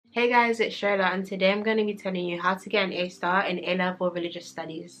Hey guys, it's Sola and today I'm going to be telling you how to get an A-star in A-level religious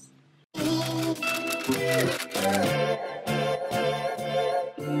studies.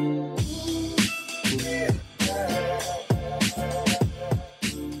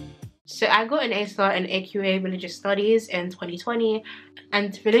 So I got an A-star in AQA religious studies in 2020,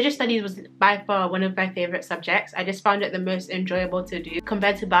 and religious studies was by far one of my favorite subjects. I just found it the most enjoyable to do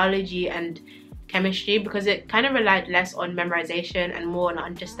compared to biology and chemistry because it kind of relied less on memorization and more on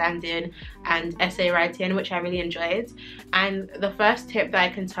understanding and essay writing, which I really enjoyed. And the first tip that I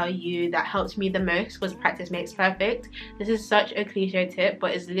can tell you that helped me the most was practice makes perfect. This is such a cliche tip,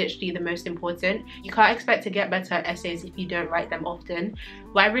 but it's literally the most important. You can't expect to get better at essays if you don't write them often.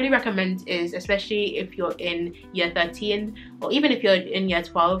 What I really recommend is, especially if you're in year 13 or even if you're in year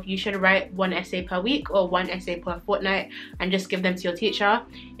 12, you should write one essay per week or one essay per fortnight and just give them to your teacher.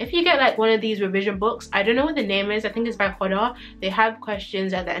 If you get like one of these revision books, I don't know what the name is, I think it's by Sola, they have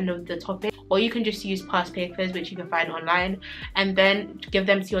questions at the end of the topic, or you can just use past papers which you can find online and then give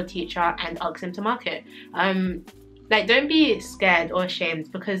them to your teacher and ask them to mark it. Like, don't be scared or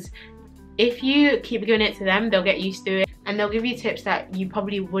ashamed, because if you keep giving it to them, they'll get used to it and they'll give you tips that you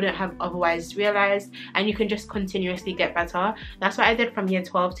probably wouldn't have otherwise realized, and you can just continuously get better. That's what I did from year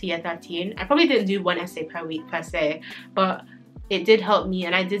 12 to year 13. I probably didn't do one essay per week per se, but it did help me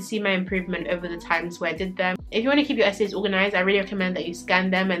and I did see my improvement over the times where I did them. If you want to keep your essays organized, I really recommend that you scan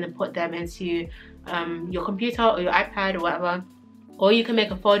them and then put them into your computer or your iPad or whatever. Or you can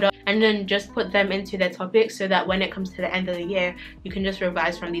make a folder and then just put them into their topics so that when it comes to the end of the year, you can just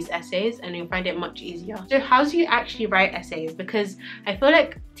revise from these essays and you'll find it much easier. So how do you actually write essays? Because I feel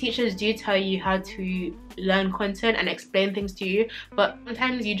like teachers do tell you how to learn content and explain things to you, but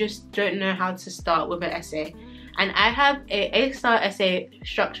sometimes you just don't know how to start with an essay. And I have a A-star essay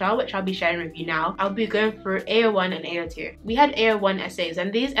structure which I'll be sharing with you now. I'll be going through AO1 and AO2. We had AO1 essays,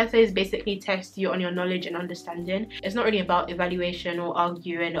 and these essays basically test you on your knowledge and understanding. It's not really about evaluation or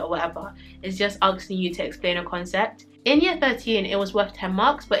arguing or whatever. It's just asking you to explain a concept. In year 13 it was worth 10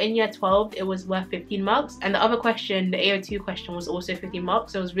 marks, but in year 12 it was worth 15 marks, and the other question, the AO2 question, was also 15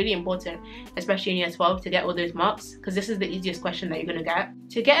 marks. So it was really important, especially in year 12, to get all those marks because this is the easiest question that you're going to get.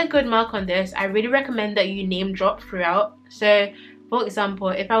 To get a good mark on this, I really recommend that you name drop throughout. So for example,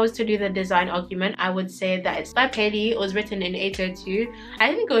 if I was to do the design argument, I would say that it's by Paley. It was written in 802.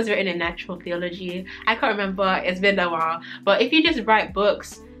 I think it was written in natural theology. I can't remember, it's been a while. But if you just write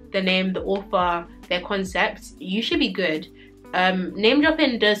books, the name, the author, their concept, you should be good. Name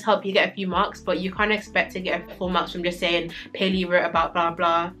dropping does help you get a few marks, but you can't expect to get full marks from just saying Paley wrote about blah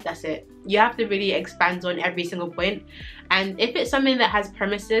blah, that's it. You have to really expand on every single point. And if it's something that has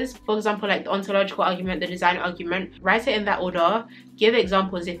premises, for example like the ontological argument, the design argument, write it in that order. Give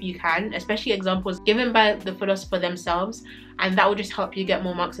examples if you can, especially examples given by the philosopher themselves, and that will just help you get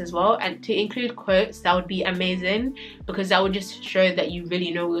more marks as well. And to include quotes, that would be amazing, because that would just show that you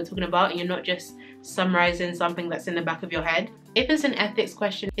really know what you're talking about and you're not just summarizing something that's in the back of your head. If it's an ethics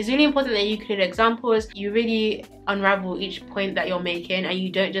question, it's really important that you include examples. You really unravel each point that you're making and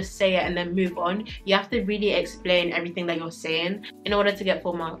you don't just say it and then move on. You have to really explain everything that you're saying in order to get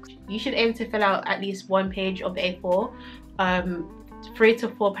full marks. You should aim to fill out at least one page of A4, 3 to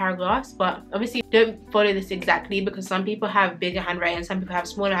 4 paragraphs, but obviously don't follow this exactly because some people have bigger handwriting, some people have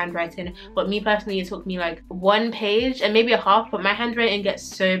smaller handwriting, but me personally it took me like 1 page and maybe a half, but my handwriting gets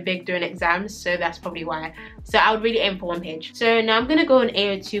so big during exams, so that's probably why. So I would really aim for 1 page. So now I'm gonna go on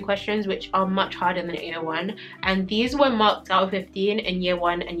AO2 questions, which are much harder than AO1, and these were marked out of 15 in year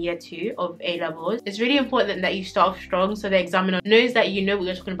 1 and year 2 of A levels. It's really important that you start off strong so the examiner knows that you know what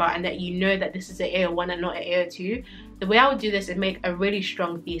you're talking about and that you know that this is an AO1 and not an AO2. The way I would do this is make a really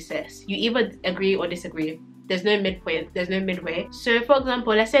strong thesis. You either agree or disagree. There's no midpoint, there's no midway. So for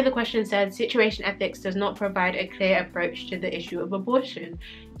example, let's say the question said situation ethics does not provide a clear approach to the issue of abortion.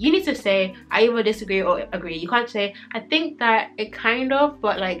 You need to say I either disagree or agree. You can't say I think that it kind of,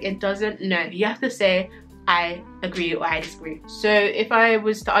 but like it doesn't. No, you have to say I agree or I disagree. So if I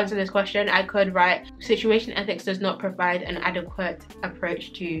was to answer this question, I could write situation ethics does not provide an adequate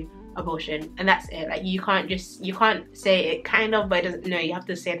approach to abortion, and that's it. Like you can't say it kind of, but it doesn't. No, you have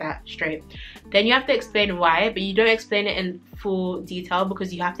to say that straight. Then you have to explain why, but you don't explain it in full detail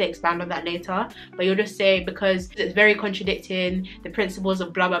because you have to expand on that later. But you'll just say because it's very contradicting, the principles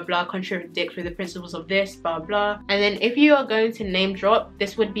of blah blah blah contradict with the principles of this blah blah. And then if you are going to name drop,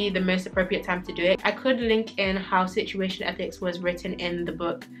 this would be the most appropriate time to do it. I could link in how situation ethics was written in the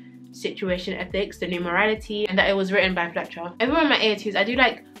book Situation Ethics, the New Morality, and that it was written by Fletcher. Everyone in my AO2s, I do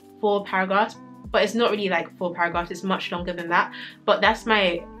like 4 paragraphs, but it's not really like 4 paragraphs, it's much longer than that, but that's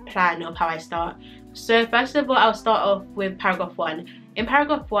my plan of how I start. So first of all, I'll start off with paragraph 1. in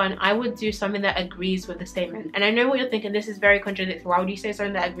paragraph 1, I would do something that agrees with the statement. And I know what you're thinking, this is very contradictory. Why would you say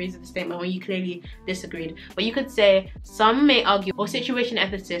something that agrees with the statement when you clearly disagreed? But you could say, some may argue, or situation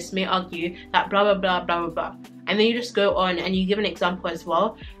ethicists may argue that blah blah blah blah blah blah. And then you just go on and you give an example as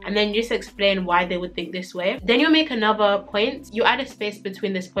well, and then you just explain why they would think this way. Then you'll make another point, you add a space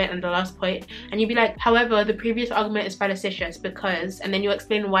between this point and the last point, and you'll be like, however, the previous argument is fallacious because, and then you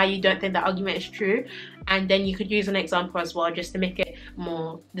explain why you don't think that argument is true. And then you could use an example as well, just to make it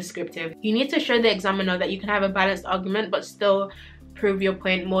more descriptive. You need to show the examiner that you can have a balanced argument but still prove your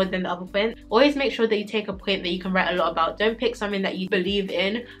point more than the other point. Always make sure that you take a point that you can write a lot about. Don't pick something that you believe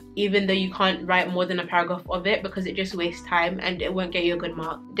in even though you can't write more than a paragraph of it, because it just wastes time and it won't get you a good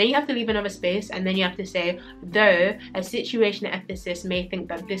mark. Then you have to leave another space, and then you have to say, though a situation ethicist may think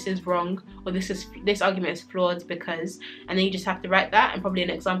that this is wrong, or this argument is flawed because, and then you just have to write that, and probably an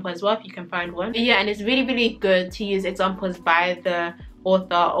example as well if you can find one. But yeah, and it's really good to use examples by the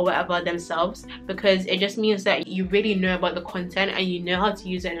author or whatever themselves, because it just means that you really know about the content and you know how to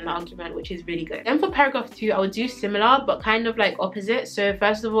use it in an argument, which is really good. Then for paragraph 2, I would do similar but kind of like opposite. So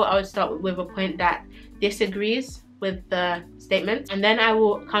first of all, I would start with a point that disagrees with the statement, and then I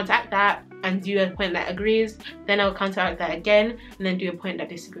will counteract that and do a point that agrees, then I'll counteract that again, and then do a point that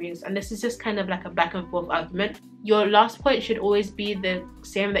disagrees. And this is just kind of like a back and forth argument. Your last point should always be the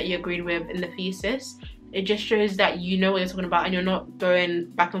same that you agreed with in the thesis. It just shows that you know what you're talking about and you're not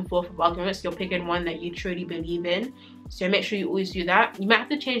going back and forth with arguments. You're picking one that you truly believe in. So make sure you always do that. You might have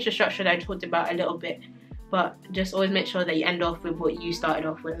to change the structure that I talked about a little bit, but just always make sure that you end off with what you started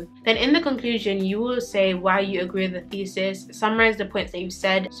off with. Then in the conclusion, you will say why you agree with the thesis, summarize the points that you've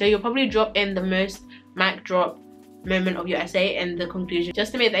said. So you'll probably drop in the most mic drop moment of your essay in the conclusion,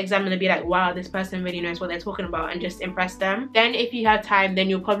 just to make the examiner be like, wow, this person really knows what they're talking about, and just impress them. Then if you have time, then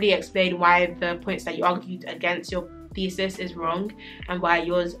you'll probably explain why the points that you argued against your thesis is wrong and why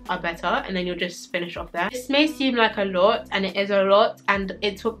yours are better, and then you'll just finish off there. This may seem like a lot, and it is a lot, and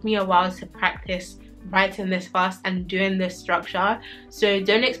it took me a while to practice writing this fast and doing this structure, so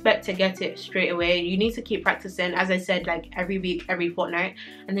don't expect to get it straight away. You need to keep practicing, as I said, like every week, every fortnight,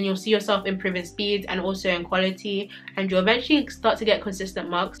 and then you'll see yourself improve in speed and also in quality, and you'll eventually start to get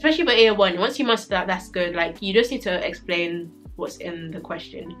consistent marks, especially for A1. Once you master that, that's good. Like, you just need to explain what's in the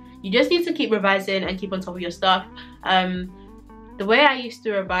question. You just need to keep revising and keep on top of your stuff. The way I used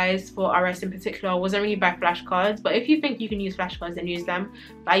to revise for RS in particular wasn't really by flashcards, but if you think you can use flashcards, then use them.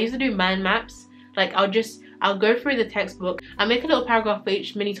 But I used to do mind maps. Like, I'll go through the textbook, I'll make a little paragraph for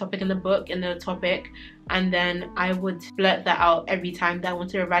each mini topic in the book, in the topic, and then I would blurt that out every time that I want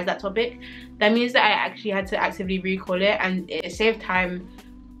to revise that topic. That means that I actually had to actively recall it, and it saved time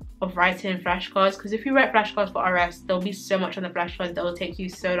of writing flashcards, because if you write flashcards for RS, there'll be so much on the flashcards that will take you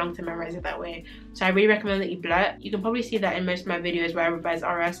so long to memorize it that way. So I really recommend that you blurt. You can probably see that in most of my videos where I revise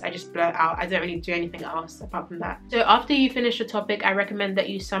RS, I just blurt out. I don't really do anything else apart from that. So after you finish a topic, I recommend that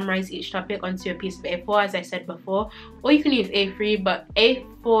you summarize each topic onto a piece of A4, as I said before, or you can use A3, but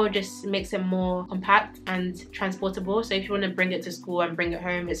A4 just makes it more compact and transportable. So if you want to bring it to school and bring it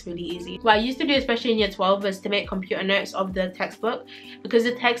home, it's really easy. What I used to do, especially in year 12, was to make computer notes of the textbook, because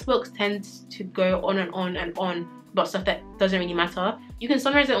the textbooks tend to go on and on and on about stuff that doesn't really matter. You can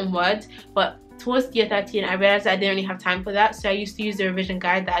summarize it in words, but towards year 13, I realized I didn't really have time for that, so I used to use the revision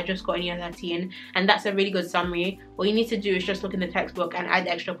guide that I just got in year 13, and that's a really good summary. What you need to do is just look in the textbook and add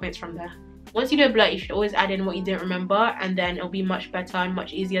extra points from there. Once you do a blurt, you should always add in what you didn't remember, and then it'll be much better and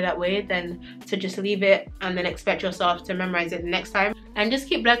much easier that way than to just leave it and then expect yourself to memorize it the next time. And just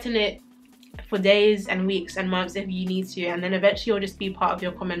keep blurting it for days and weeks and months if you need to, and then eventually it'll just be part of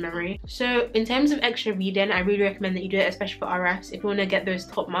your common memory. So in terms of extra reading, I really recommend that you do it, especially for RS, if you want to get those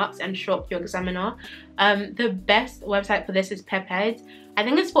top marks and shock your examiner. The best website for this is Pephead. I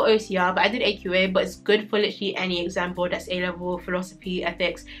think it's for OCR, but I did AQA, but it's good for literally any exam board that's A-level, philosophy,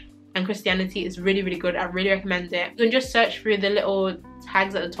 ethics, and Christianity. Is really good. I really recommend it. You can just search through the little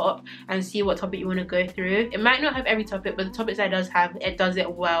tags at the top and see what topic you want to go through. It might not have every topic, but the topics it does have, it does it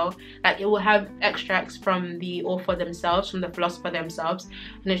well. Like, it will have extracts from the author themselves, from the philosopher themselves,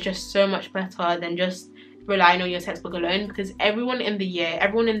 and it's just so much better than just relying on your textbook alone, because everyone in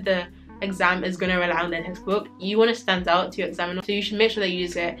the exam is going to rely on their textbook. You want to stand out to your examiner, so you should make sure that you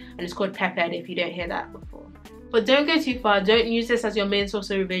use it, and it's called Pephead if you don't hear that before. But don't go too far. Don't use this as your main source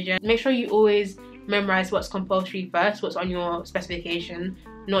of revision. Make sure you always memorize what's compulsory first, what's on your specification,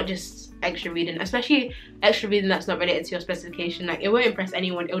 not just extra reading, especially extra reading that's not related to your specification. Like, it won't impress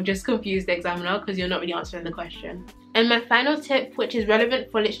anyone, it'll just confuse the examiner because you're not really answering the question. And my final tip, which is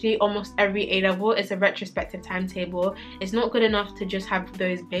relevant for literally almost every A-level, is a retrospective timetable. It's not good enough to just have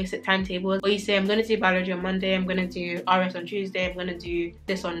those basic timetables where you say, I'm going to do biology on Monday, I'm going to do RS on Tuesday, I'm going to do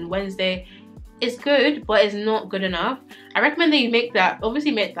this on Wednesday. It's good, but it's not good enough. I recommend that you make that,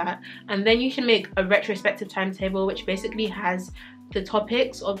 obviously make that, and then you should make a retrospective timetable which basically has the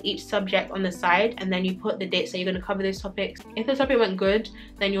topics of each subject on the side, and then you put the dates that you're going to cover those topics. If the topic went good,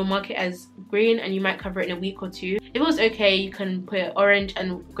 then you'll mark it as green and you might cover it in a week or two. If it was okay, you can put it orange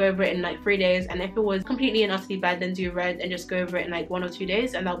and go over it in like 3 days, and if it was completely and utterly bad, then do red and just go over it in like 1 or 2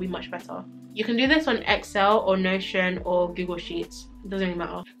 days, and that'll be much better. You can do this on Excel or Notion or Google Sheets. It doesn't really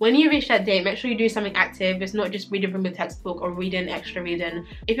matter. When you reach that date, make sure you do something active. It's not just reading from the textbook or reading extra reading.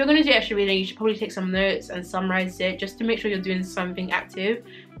 If you're going to do extra reading, you should probably take some notes and summarize it just to make sure you're doing something active.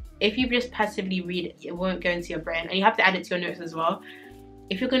 If you just passively read, it won't go into your brain, and you have to add it to your notes as well.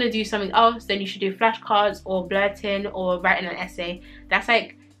 If you're going to do something else, then you should do flashcards or blurting or writing an essay. That's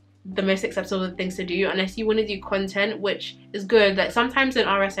like the most acceptable things to do, unless you want to do content, which is good. Like, sometimes in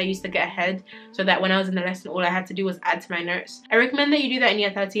RS I used to get ahead, so that when I was in the lesson all I had to do was add to my notes. I recommend that you do that in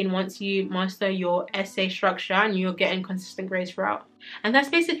year 13 once you master your essay structure and you're getting consistent grades throughout. And that's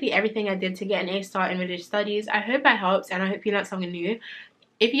basically everything I did to get an A-star in religious studies. I hope I helped, and I hope you learned something new.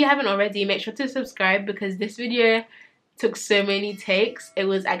 If you haven't already, make sure to subscribe because this video took so many takes. It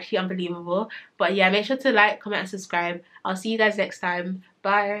was actually unbelievable. But yeah, make sure to like, comment and subscribe. I'll see you guys next time.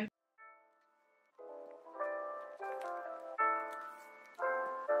 Bye.